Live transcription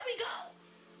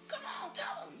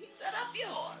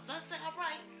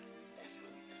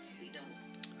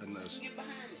Get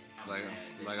behind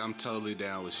it. Like I'm totally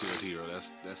down with Shield Hero.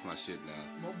 That's my shit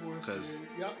now. My boy said,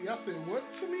 y'all said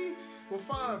what to me? Well,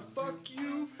 fine. Fuck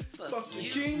you. Fuck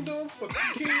your kingdom. Fuck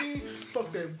your king. Fuck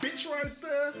that bitch right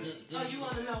there. Oh, you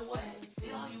want to know what?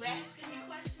 You asking me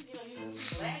questions?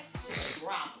 You ask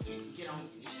drop. You can get on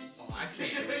your knees. Oh, I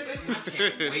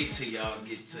can't wait till y'all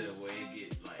get to where it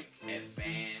get like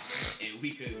advanced and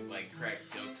we could like crack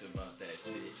jokes about that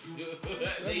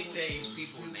shit. They change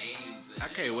people's names. I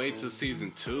can't wait till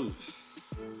season 2.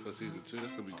 For season 2,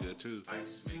 that's gonna be good too.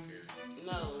 Ice Maker.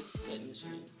 No, cutting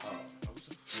machine. Oh,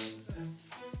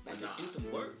 About to do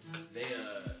some work.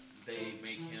 They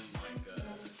make him like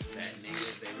that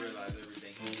nigga. They realize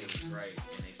everything he did was right,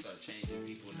 and they start changing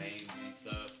people's names and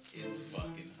stuff. It's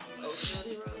fucking hilarious. Oh, Shield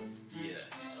Hero.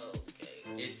 Yes.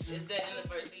 Okay. Is that in the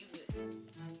first season?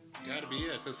 Gotta be,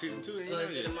 yeah, because season 2 ain't So out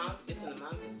it's yet. in the manga? It's in the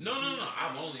manga? No.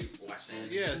 I've only watched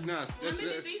that. Yeah, no, How many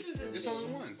seasons is it's it? only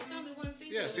one. It's only one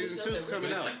season. Yeah, season So 2 is coming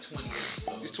It's out. like 20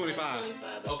 episodes. It's 25.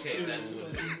 Okay, that's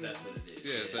what it is.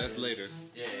 Yeah, so that's later.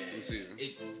 Yeah. This season.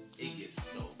 It gets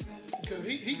so bad. Because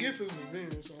he gets his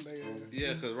revenge on that.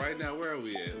 Yeah, because right now, where are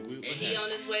we at? He on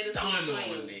his way to Stun on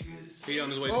Queen. niggas. He on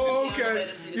his way to Oh, He on okay.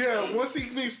 his way to Yeah, Queen. once he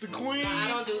meets the queen. No, I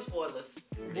don't do spoilers.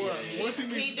 Boy, once he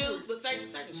meets He the do, queen. but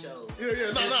certain shows.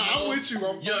 Yeah, no, I'm with you.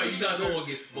 I'm Yo, with you're not you. gonna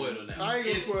get spoiled on that. I ain't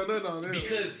gonna spoil nothing on that.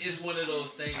 Because it's one of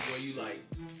those things where you like.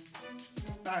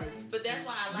 Hey, But that's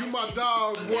why I like you my it,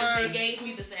 dog, because boy. they gave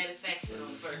me the satisfaction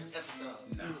on the first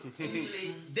episode. No.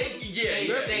 Usually, They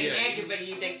they aggravate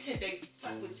you. They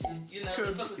fuck with you. You know,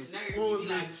 they fuck with your nerves. What was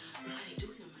You it? like, why they do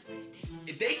him like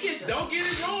that? They can don't get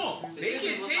it wrong. They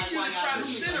continue to try to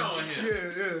shit on him.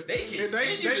 Yeah. They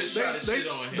continue to try to shit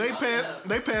on him.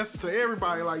 They pass it to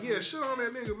everybody like, yeah, shit on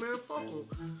that nigga, man. Fuck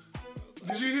him.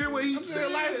 Did you hear what he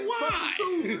said? like, Fuck why?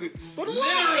 him too. But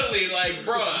why? Literally, like,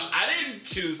 bruh, I didn't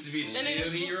choose to be the That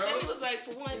shield hero. It was like,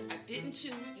 for one, I didn't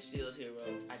choose the Shield Hero.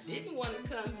 I didn't want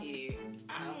to come here.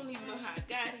 I don't even know how I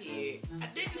got here. I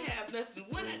didn't have nothing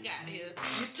when I got here.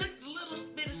 You took the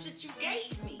little bit of shit you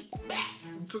gave me back.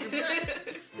 Took it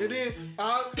back. And then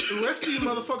the rest of these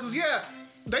motherfuckers, yeah,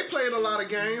 they played a lot of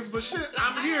games, but shit,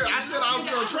 I'm here. I said I was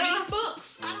gonna try.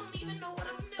 Books. I don't even know what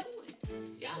I'm doing.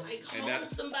 Y'all like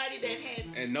hold somebody that had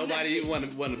And nobody even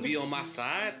want to be on my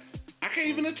side. I can't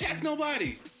even attack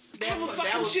nobody. Have a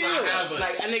fucking shield.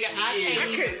 Like a nigga, I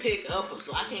can't even pick up,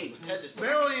 so I can't even touch it. They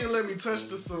don't even let me touch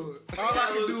the sword. All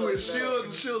I can do is shield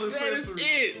and shield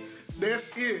accessories.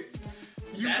 That's it.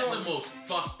 That's the most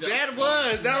fucked up. That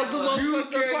was the most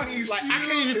fucked up part. Like, I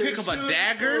can't even pick up a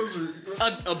dagger,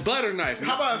 a butter knife.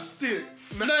 How about a stick?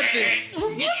 Nothing.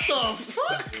 What the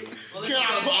fuck? Well, Can I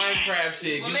Minecraft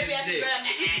shit. well, Use maybe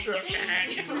a stick.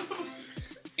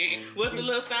 What's the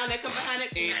little sound that come behind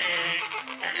it?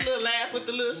 The little laugh with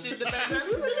the little shit in the background.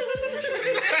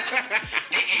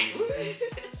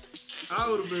 I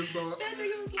would have been so.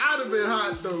 I'd have been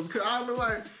hot though, cause I'd be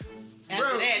like, After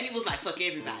bro, that, he was like, "Fuck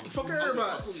everybody. fuck I don't give a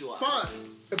everybody. fuck who you are." Fine.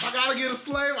 If I gotta get a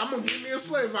slave, I'm gonna get me a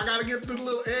slave. If I gotta get the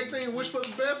little egg thing and wish for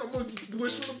the best, I'm gonna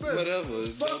wish for the best. Whatever. It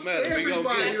Fuck don't matter. We gonna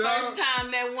everybody. get it. The first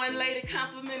time that one lady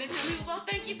complimented him, he was, "Oh,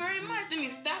 thank you very much." Then he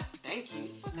stopped. Thank you.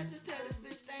 Fuck, I just tell this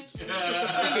bitch thank you.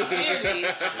 Sincerely.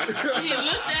 He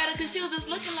looked at her because she was just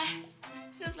looking like.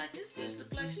 He was like, "This bitch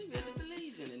look like she really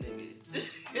believes in a nigga."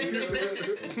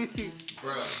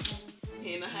 Bro.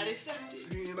 He didn't know how to accept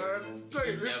it. You know, tell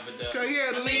you, Never done. cause he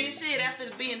had I to mean, leave. shit, after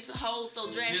being hold so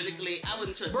drastically, I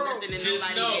wouldn't trust Bro, nothing in Just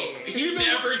nobody know, hair. he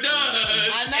never does.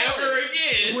 I know. Ever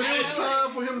again. When it was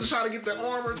time for him to try to get that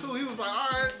armor too, he was like, all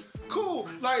right, cool.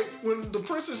 Like, when the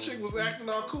princess chick was acting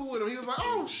all cool with him, he was like,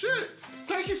 oh, shit.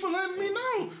 Thank you for letting me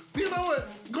know. You know what?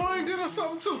 Go and get her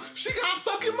something too. She got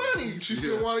fucking money. She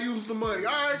still want to use the money.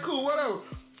 All right, cool, whatever.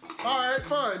 All right,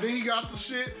 fine. Then he got the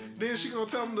shit. Then she gonna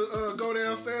tell him to go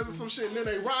downstairs or some shit. And then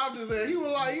they robbed his ass. He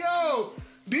was like, yo,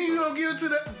 then you gonna give it to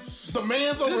the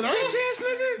man's over there? Bitch ass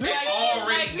nigga. They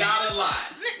already got a lot.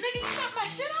 Nigga, you got my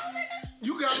shit on, nigga?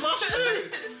 You got my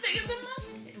shit. This nigga's in my shit.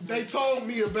 They told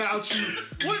me about you.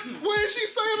 What did she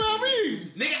say about me?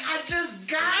 Nigga, I just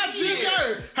got I just here.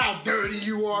 heard how dirty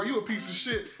you are. You a piece of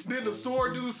shit. Then the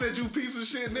sword dude said you a piece of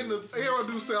shit. And then the arrow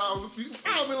dude said I was a piece.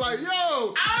 I'll be like, yo.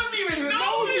 I don't even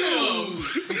know you.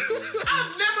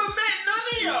 I've never met none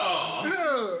of y'all.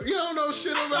 Yeah, you don't know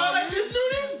shit I about thought I me. just knew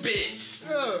this bitch.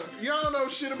 Yeah, you don't know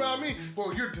shit about me.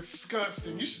 Well, you're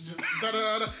disgusting. You should just da da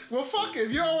da da. Well, fuck it.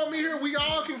 If you don't want me here, we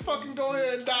all can fucking go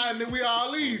ahead and die, and then we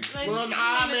all leave. Like, Well, you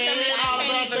nah, wanna man, tell me it ain't I all can't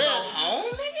about even that. go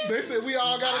home, nigga? They said we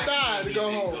all gotta die to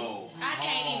go home. I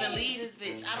can't even leave this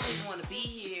bitch. I don't even want to be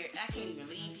here. I can't even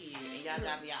leave here. And Y'all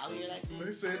got me out here like They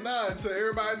this. said, nah, until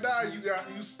everybody die,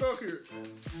 you stuck here.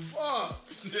 Fuck.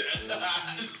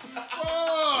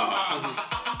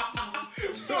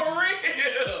 For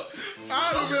real.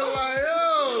 I'd have been like,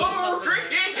 yo. For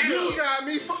real. You got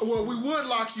me. Well, we would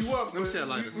lock you up, Let me but see that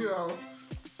lighter. you know,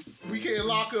 we can't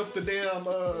lock up the damn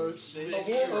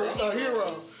hero.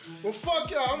 Well, fuck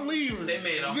y'all, I'm leaving. They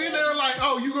made a Then whole- they're like,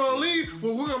 oh, you gonna leave?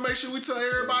 Well, we're gonna make sure we tell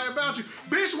everybody about you.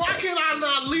 Bitch, why can't I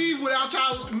not leave without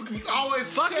y'all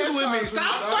always Fucking with me. chastising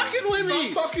Stop dog? fucking with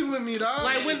me. Stop fucking with me, dog.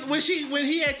 Like when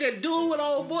he had that duel with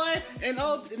old boy and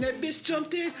that bitch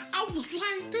jumped in, I was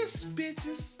like, this bitch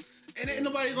is, and ain't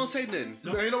nobody gonna say nothing.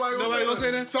 Ain't nobody gonna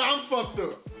say that. So I'm fucked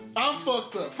up.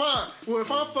 Fine. Well,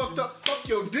 if I'm fucked up, fuck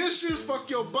your dishes, fuck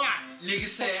your box. Nigga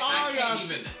said Fuck all I y'all can't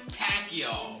shit. even attack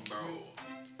y'all, bro.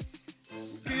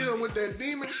 Hit him with that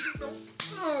demon shit. I'm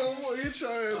gonna hit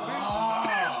your ass,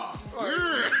 Ah.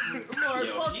 bitch. I'm like,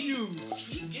 Yo, fuck he- you.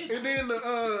 He gets And then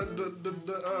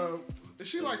is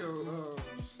she like a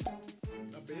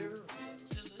bear?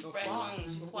 Raccoon.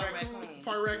 She's part raccoon.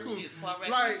 Part raccoon. She's part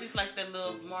raccoon. Like, She's like that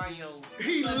little Mario.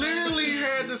 he literally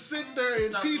had to sit there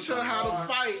and Stuff teach with her the how to bar.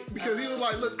 fight because he was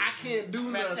like, look, I can't do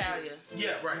nothing. Reptalia.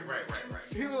 yeah, right.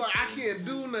 He was like, I can't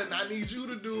do nothing. I need you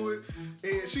to do it.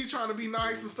 And she trying to be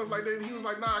nice and stuff like that. And he was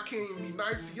like, nah, I can't even be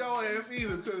nice to your ass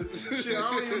either. Because shit, I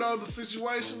don't even know the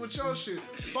situation with your shit.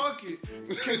 Fuck it.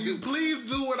 Can you please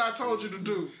do what I told you to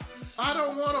do? I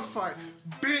don't want to fight.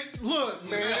 Bitch, look,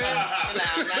 man. I'm not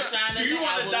trying to. Do you I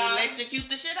wanna will die? electrocute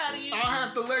the shit out of you. I'll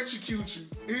have to electrocute you.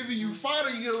 Either you fight or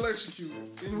you get electrocuted.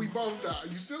 And we both die.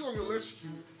 You still gonna get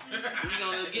electrocuted. You're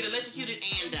gonna get electrocuted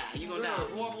and die. You're gonna die a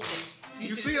horrible death.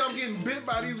 You see, I'm getting bit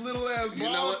by these little ass You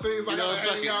know ball what? things I You know gotta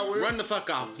what? hang Fuck out it. with. Run the fuck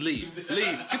off. Leave. Get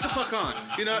the fuck on.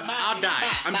 You know what? I'll die.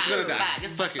 I'm just gonna die.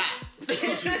 Fuck it.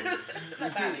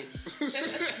 And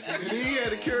then he had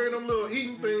to carry them little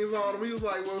eating things on him. He was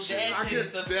like, well, shit, I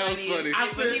get the that was funny. I I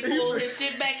said, said- he he pulled said- his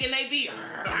shit back and they be.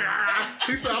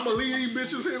 He said, I'm gonna leave these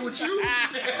bitches here with you.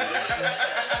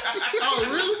 Oh,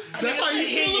 really? That's how you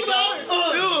Here feel you about it?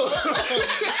 Ugh.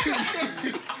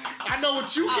 I know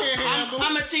what you can't handle.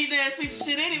 I'm a cheating ass piece of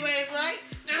shit, anyways, right?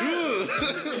 You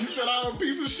said I'm a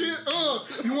piece of shit?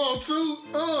 You want to?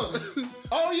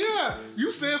 Oh, yeah. You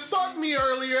said fuck me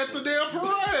earlier at the damn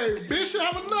parade. Bitch,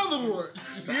 have another one.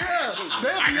 Yeah.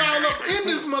 They'll be all up in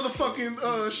this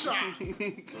motherfucking shop.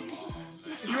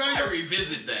 You ain't I gonna,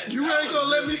 revisit that. you ain't gonna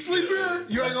let me sleep here?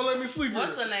 You ain't gonna let me sleep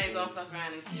What's here? her name gonna fuck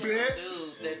around and kill Bet. dude?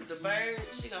 The bird,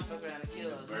 she gonna fuck around and kill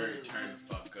her. Bird dude. turn the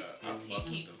fuck up. I fuck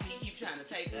He with him. keep trying to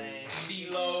take her ass.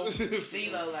 Philo.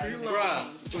 Philo like Philo.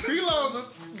 Bruh. Philo,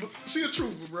 she a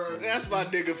trooper, bro. That's my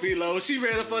nigga Philo. She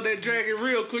ran up on that dragon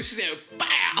real quick. She said, "Bow."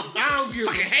 I don't give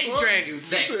Fucking a hate fuck. dragons.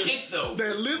 She That said, kick though.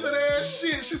 that lizard ass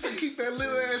shit. She said, keep that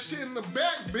lizard ass shit in the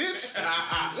back, bitch.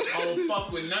 I don't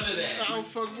fuck with none of I don't that.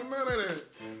 fuck with none of that.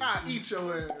 I eat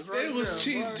your ass. Right It was now,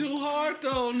 cheating boy. too hard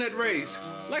though on that race.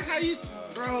 Like how you,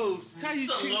 bro? How you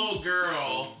It's a cheat? little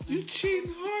girl. You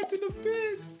cheating hard to the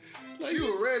bitch. Like She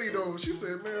was ready though. She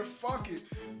said, man, fuck it.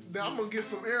 Now I'm gonna get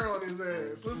some air on his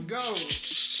ass. Let's go.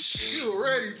 She was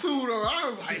ready too though. I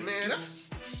was like, man, that's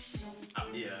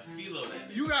Yeah, Philo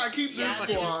that. you gotta keep Y'all this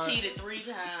niggas squad. cheated 3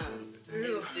 times.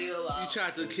 Ew. And still you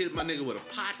tried to hit my nigga with a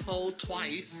pothole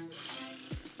twice.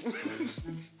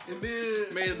 And then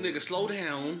Made a nigga slow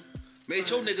down. Made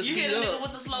your nigga You speed hit a nigga up.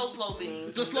 with the slow beam.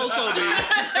 The slow beam.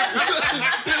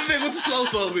 Hit a nigga with the slow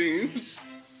beam.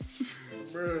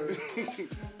 bruh.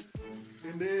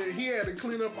 And then he had to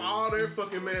clean up all their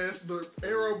fucking mess. The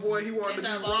Arrow boy, he wanted to be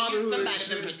Robin Hood and Somebody been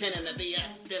shit. pretending to be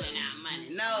us stealing our money.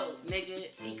 No, nigga,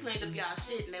 he cleaned up y'all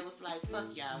shit and they was like,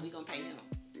 fuck y'all, we gonna pay him.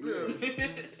 Yeah.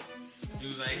 He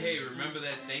was like, hey, remember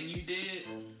that thing you did?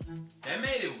 That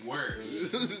made it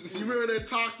worse. You remember that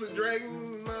toxic dragon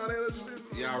and all that other shit?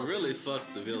 Y'all really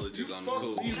fucked the villagers on the Fuck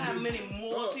cool. these How many bitches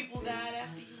more up. people died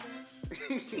after you left?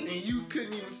 And you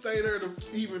couldn't even stay there to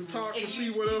even talk And and see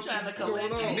you- what you else trying was to going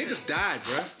collect on. that. Niggas died,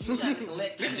 bruh. You trying to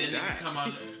collect And that. then died. they come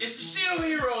out. It's the Shield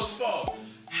Hero's fault.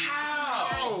 How?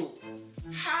 Oh,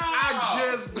 How? I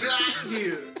just got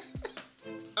here.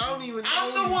 I don't even know.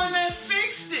 I'm the one that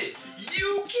fixed it.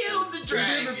 You killed the And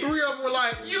dragon. then the three of them were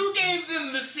like, You gave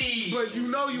them the seed. but you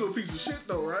know you a piece of shit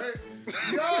though, right?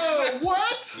 Yo,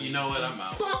 what? You know what? I'm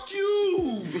out. Fuck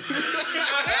you.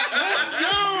 Let's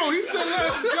go. He said,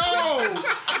 let's go.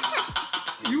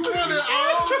 You wanted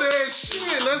all that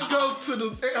shit. Let's go to the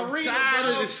arena. tired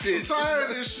of bro. this shit. I'm tired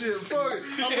of this shit. Fuck it.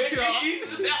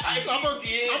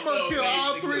 I'm gonna kill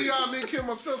all 3 of y'all, then kill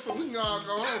myself so we can all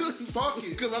go home. Fuck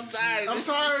it. Cause I'm tired. I'm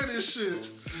tired of this shit.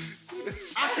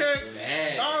 I can't.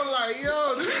 Bad. I was like,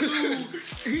 yo, this dude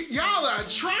Y'all are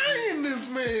trying this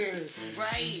man.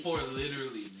 Right. For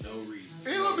literally no reason.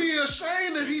 It would be a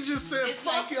shame if he just said, It's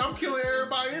fuck like- it, I'm killing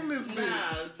everybody in this Nah,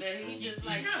 bitch. that he just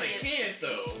like He kinda said- can't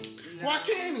though. Why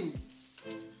can't he?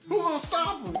 Who gonna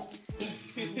stop him?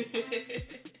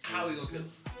 How we gonna kill him?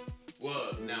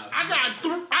 Well, now I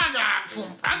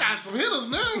got some hitters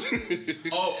now.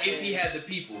 Oh, if he had the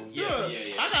people. Yeah.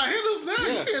 I got hitters now.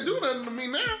 Yeah. You can't do nothing to me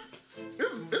now.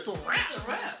 It's a wrap. It's a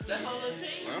rap. The whole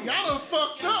team. Y'all done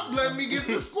fucked up. Let me get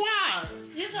the squad.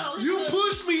 His whole You little-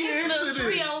 pushed me his into little this.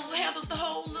 trio handled the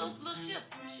whole little ship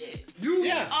shit. You.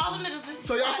 Yeah. All the niggas just.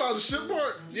 So y'all saw the ship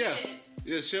part? Yeah.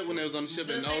 Yeah, shit when they was on the ship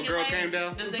and the old second girl wave- came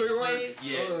down. The Say second what? wave.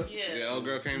 Yeah. Yeah. Yeah, old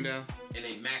girl came down. And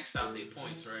they maxed out their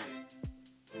points, right?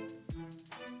 I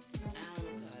don't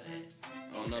know that.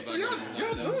 I don't know So about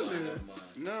y'all that. done never mind, that. never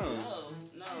mind. No.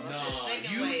 No. No,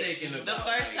 Second you wave. thinking The about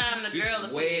first like, time the girl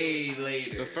appeared. way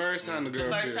later. The first time the girl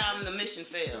The first appeared. time the mission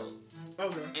failed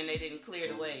Okay. and they didn't clear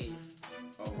the wave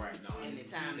Oh right, no. and it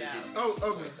timed They out. didn't Oh, max the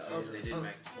okay, points out okay, yet. They didn't okay.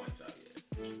 max the points out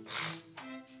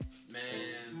yet.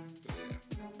 Man.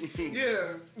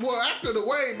 Yeah. Well, after the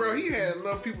wave, bro, he had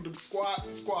enough people to squat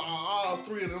all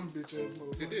three of them bitch ass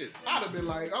motherfuckers. He did. I'd have been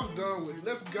like, I'm done with it.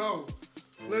 Let's go.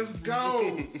 Let's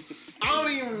go. I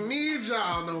don't even need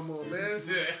y'all no more, man.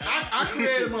 I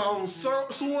created my own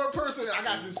sword person. I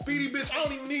got this speedy bitch. I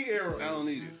don't even need arrows. I don't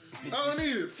need it. I don't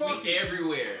need it. Fuck Me it.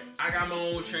 everywhere. I got my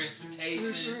own This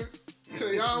transportation. shit.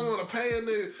 Cause y'all want to pay a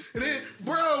nigga. And then,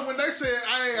 bro, when they said,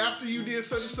 hey, after you did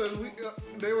such and such,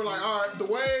 they were like, all right, the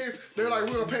waves, they're like,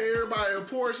 we're going to pay everybody a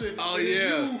portion. Oh, And yeah.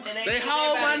 you- And They gave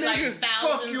hold my everybody, nigga. Like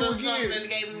thousands Fuck you or again. something and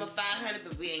gave him a 500,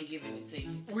 but we ain't giving it to you.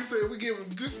 we said we give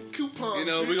them good coupons. You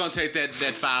know, bitch. we're gonna take that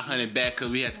 500 back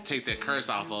because we had to take that curse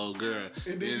off old girl.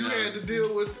 And then you know? had to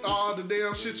deal with all the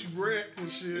damn shit you wrecked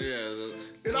and shit. Yeah.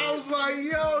 And I was like,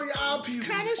 yo, y'all pieces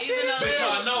of Even shit. though, But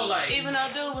y'all know, like, even though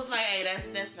dude was like, hey,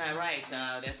 that's not right,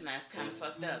 y'all. That's kind of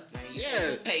fucked up, man. You should Yeah.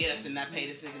 just pay us and not pay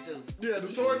this nigga too. Yeah, the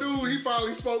sword dude, he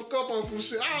finally spoke up on some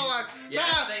shit. I was like, yeah,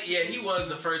 nah. I think, yeah, he was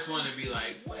the first one to be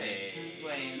like, wait.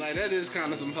 Like that is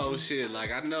kind of some whole shit.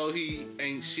 Like I know he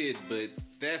ain't shit, but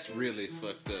that's really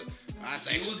fucked up. I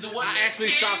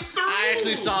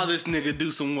actually saw this nigga do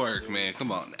some work, man.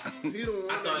 Come on now. He don't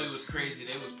I want thought it was crazy.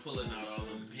 They was pulling out all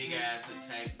them big ass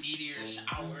attack, meteor,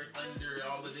 shower, thunder,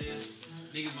 all of this.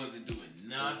 Niggas wasn't doing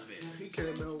nothing. He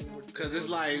came out with Cause it's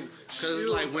like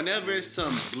whenever it's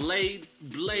some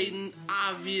blatant,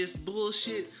 obvious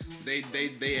bullshit, they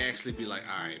actually be like,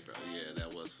 all right, bro, yeah,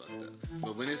 that was fucked up.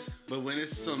 But when it's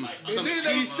some And then they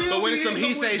still but when it's be some he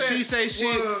hitting say with she that, say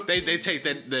shit, well, they take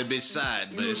that bitch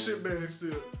side. you a But shit bag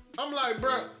still. I'm like,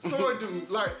 bro, sword dude,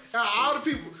 like out of all the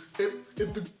people, if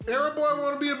the arrow boy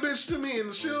want to be a bitch to me and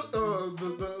the shield,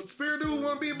 the spirit dude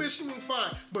want to be a bitch to me,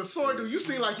 fine. But sword dude, you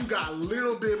seem like you got a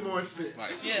little bit more sense.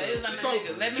 like, Yeah, it was like, So,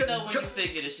 nigga, let me can- know when can- you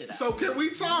figure this shit out. So can we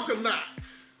talk or not?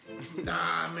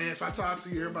 Nah, man, if I talk to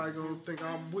you, everybody gonna think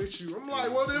I'm with you. I'm like,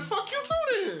 well then fuck you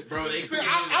too then. Bro, they See,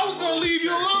 created I was gonna leave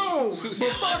you alone, but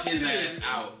Knock fuck you his then. ass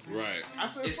out. right. I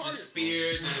said, It's fuck the it.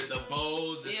 spear, the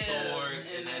bow, the Yeah, sword,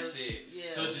 and and that's it.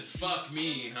 yeah. So just fuck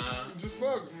me, huh? Just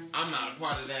fuck him. I'm not a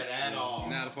part of that at all.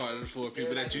 Not a part of the 4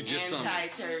 people that you just summoned.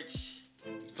 Anti-church.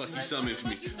 Fuck you Like, summoning for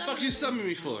me. fuck you Fuck you summoning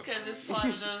me for. Because it's part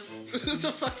of the... What the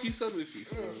fuck you summoning me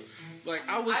for? Like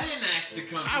I I was. didn't ask to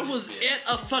come. I to was this bitch.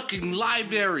 at a fucking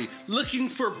library looking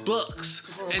for books,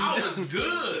 and I was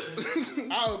good.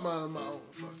 I was minding my own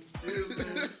fucking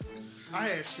business. I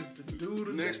had shit to do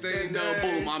the next thing that you know,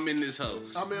 day. boom, I'm in this hoe.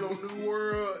 I'm in a new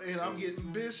world and I'm getting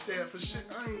bitched at for shit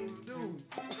I ain't even do.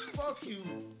 Fuck you,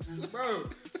 bro.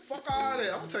 Fuck all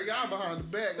that. I'm gonna take y'all behind the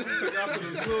back. I'm gonna take y'all to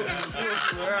the wilderness. We'll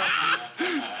see what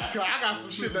happens. Cause I got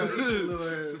some shit that eat your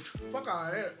little ass. Fuck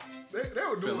all that. They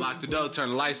were doing. Lock the door, turn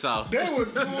the lights off. They were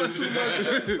doing too much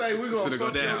just to say we It's gonna finna go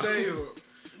fuck your down. day up.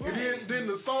 And then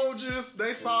the soldiers,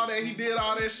 they saw that he did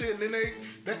all that shit, and then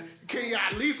can you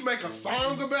at least make a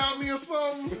song about me or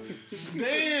something?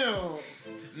 Damn.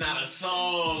 Not a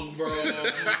song, bro.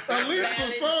 At least a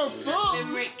song,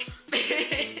 something. Rick.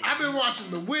 I've been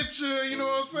watching The Witcher, you know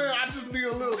what I'm saying? I just need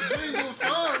a little jingle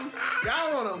something.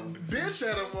 Y'all want to bitch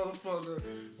at a motherfucker.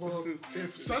 Well,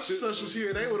 if such and such was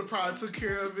here, they would have probably took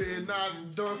care of it and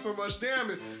not done so much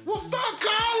damage. Well, fuck,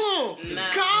 call them. Nah.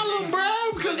 Call them, bro,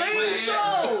 because they in the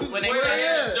show. When they Where tried they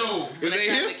to- at? No. When Is they they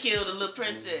tried here? to kill the little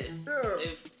princess. Yeah.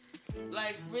 If,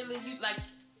 like, really, you, like,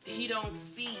 he don't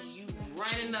see you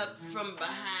running up from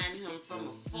behind him from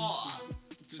afar.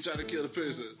 To try to kill the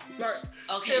princess.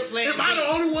 Like, Okay, if plan I B. the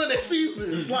only one that sees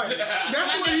this? Like,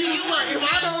 that's what he was like. Am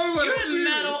I the only one that You sees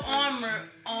had metal it? armor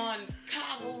on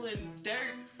cobble and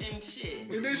dirt and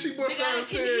shit. And then she busts Nigga, out I and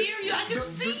can said, hear you. I can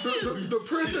see you. The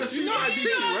princess, she might be.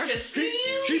 I can see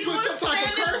you. He put was some type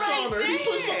of standing curse right on her. He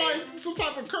put there. some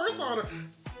type of curse on her.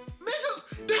 Nigga,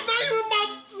 that's not even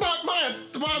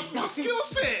my skill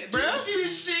set, bruh. See the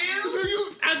shield? Do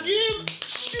you again?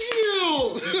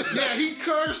 Shield. Yeah, he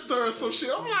cursed her or some shit.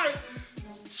 I'm like,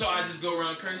 So I just go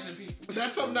around cursing people?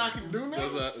 that's something I can do now.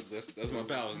 That's my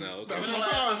powers now. Okay. That's When the my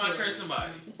last time I powers. cursed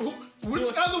somebody? Which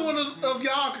other one of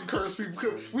y'all can curse people?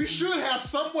 Because we should have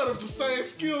somewhat of the same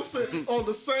skill set on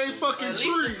the same fucking At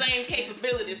tree. least the same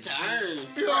capabilities to earn.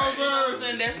 You know what I'm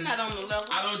saying? That's not on the level.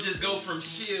 I don't just go from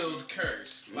shield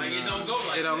curse. Like, it don't go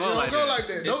like It don't that. go It like don't go that. like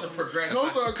that. It's Those, a progression.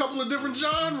 those are a couple of different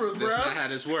genres, That's not bruh. how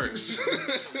this works.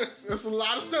 That's a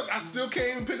lot of steps. I still can't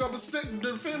even pick up a stick to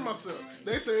defend myself.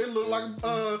 They say it looked like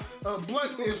a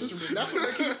blunt instrument. That's what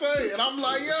they keep saying. And I'm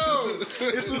like, yo,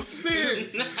 it's a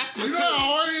stick. You know how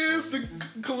hard it is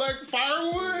to collect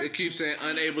firewood? It keeps saying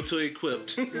unable to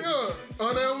equipped. Yeah,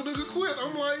 unable to quit.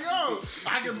 I'm like, yo,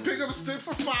 I can pick up a stick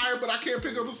for fire, but I can't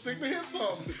pick up a stick to hit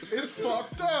something. It's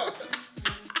fucked up.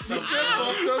 He said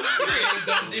fucked up shit. It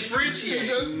don't It differentiate.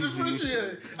 doesn't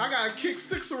differentiate. I gotta kick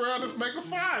sticks around and make a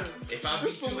fire. If I be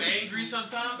It's too some- angry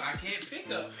sometimes, I can't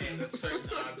pick up a certain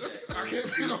object. I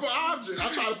can't pick up an object. I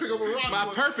try to pick up a rock. My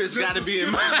but purpose just got to to be in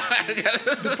skip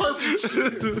mind. the purpose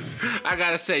shit. I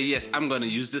gotta say yes. I'm gonna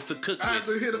use this to cook I have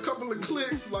with. to hit a couple of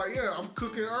clicks. Like, yeah, I'm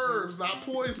cooking herbs, not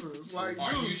poisons. Like,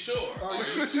 Are dude, you sure? Are Are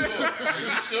you- you sure? Are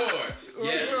you sure?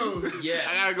 Yes. yo. I Yes.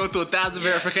 gotta go through 1,000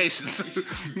 verifications.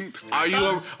 Are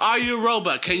you a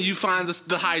robot? Can you find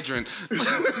the hydrant?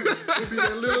 It be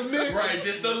that little nick. Right,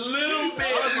 just a little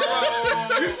bit,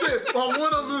 bro. He said, on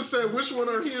one of them said, which one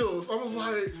are heels? I was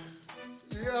like,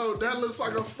 yo, that looks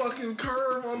like a fucking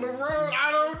curve on the road.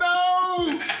 I don't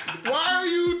know. Why are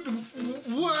you,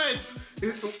 what?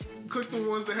 Click the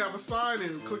ones that have a sign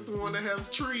in it. Click the one that has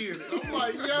a tree in it. I'm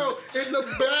like, yo, in the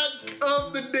back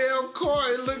of the damn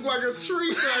car, it looked like a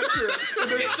tree back there.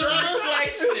 And It's the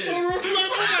reflection. It's the reflection.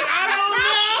 I'm like, I don't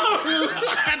know.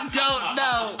 I don't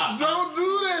know. Don't do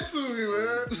that to me,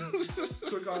 man.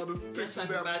 Click all the pictures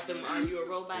Talking out. about them, are you a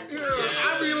robot? Yeah,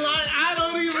 I be like, I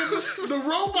don't even. The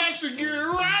robot should get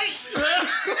it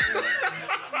right.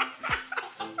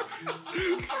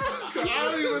 'Cause I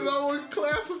don't even know what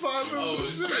classifies as Oh,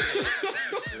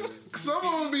 shit. Some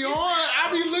of them be hard. I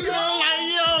be looking at it like,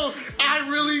 yo, I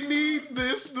really need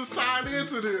this to sign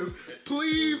into this.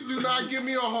 Please do not give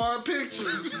me a hard picture.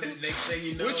 Next thing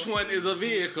you know. Which one is a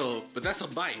vehicle? But that's a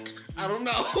bike. I don't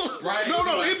know. Right. No,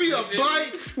 it be a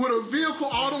bike with a vehicle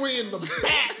all the way in the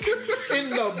back. In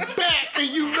the back. And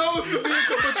you know it's a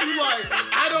vehicle, but you like,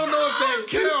 I don't know if that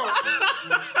counts.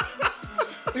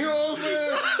 You know what I'm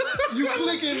saying? You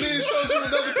click it and then it shows you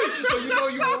another picture so you know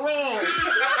you were wrong.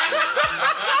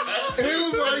 And it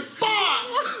was like, fuck!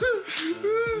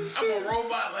 I'm a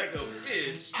robot like a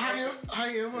bitch. I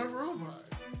am a robot.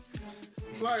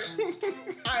 Like,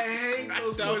 I hate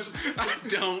those questions. I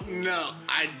don't know.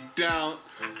 I don't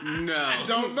know.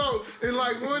 Don't know. And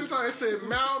like one time it said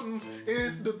mountains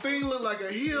and the thing looked like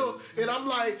a hill and I'm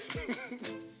like,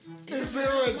 is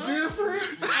there a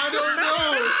difference? I don't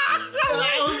know. And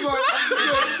I was like,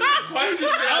 Question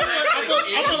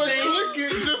I'm gonna everything. click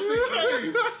it just in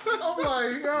case. I'm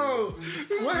like, yo,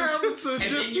 what happened to And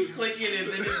just then you click it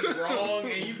and then it be wrong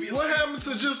and you be what like, happened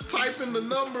to just typing the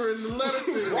number and the letter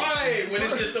thing? right, when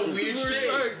it's just a weird Weird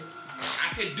shape. shape.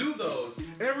 I could do those.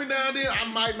 Every now and then I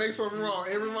might make something wrong.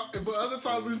 But other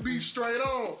times it's be straight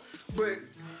on. But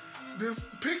this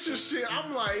picture shit,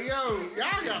 I'm like, yo,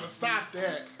 y'all gotta stop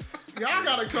that. Y'all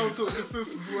gotta come to a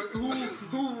consensus with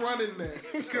who running that.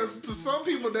 Because to some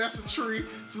people that's a tree.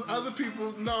 To other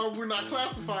people, no, we're not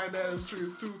classifying that as a tree.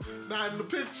 It's too not in the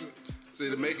picture. See,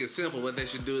 to make it simple, what they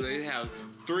should do, they have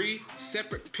 3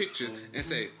 separate pictures and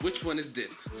say, which one is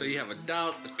this? So you have a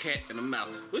dog, a cat, and a mouse.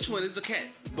 Which one is the cat?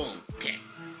 Boom, cat.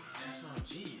 That's not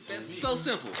G's. That's so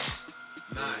simple.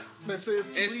 Not. That says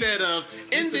tweet. Instead of,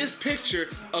 in this picture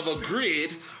of a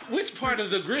grid, which part of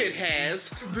the grid has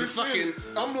the This fucking is-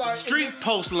 I'm like, street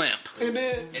post lamp? And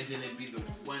then And then it'd be the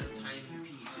one tiny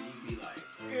piece and you'd be like,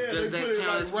 yeah, Does they that put it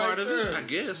count like as right part of there. it? I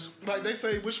guess. Like they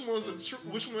say, which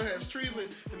which one has trees in,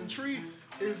 and the tree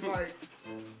is like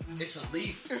it's a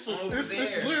leaf. it's over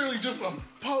there. literally just a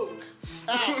poke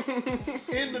out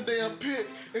in the damn pit,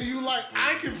 and you like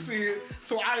I can see it,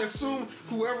 so I assume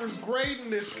whoever's grading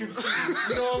this can see it.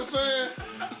 You know what I'm saying?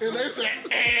 And they say,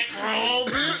 wrong,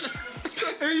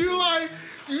 bitch, and you like,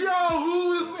 yo,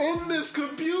 who is on this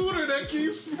computer that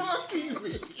keeps fucking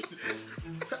me?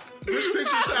 which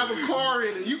pictures have a car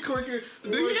in it. You click it.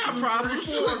 Do you got problems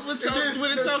with the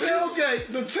tailgate?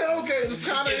 The tailgate is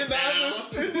kind of in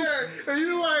there, and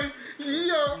you're like,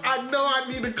 yo, I know I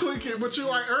need to click it, but you're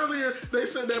like, earlier they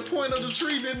said that point of the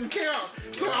tree didn't count,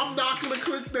 so I'm not gonna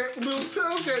click that little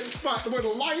tailgate spot where the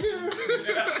light is.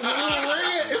 A little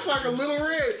red. It's like a little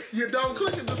red. You don't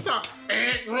click it to stop.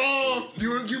 Wrong.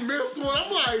 You missed one.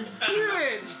 I'm like,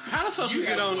 bitch. How the fuck we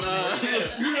get on? You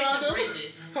I know? hate the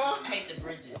bridges. Huh? I hate the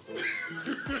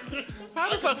bridges. How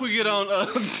the fuck we get on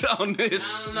on I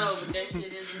this? don't know, but that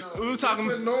shit is annoying. We were talking.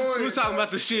 It's annoying, We were talking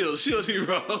about the shield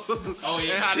hero. Oh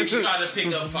yeah, And how he to- tried to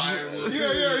pick up firewood.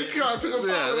 Yeah, he can't pick up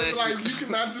Yeah, fire. that Like, shit. you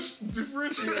cannot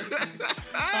differentiate.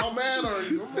 How mad are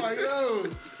you? I'm like, yo,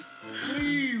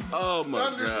 please Oh my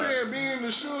understand being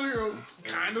the shield hero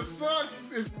kind of sucks.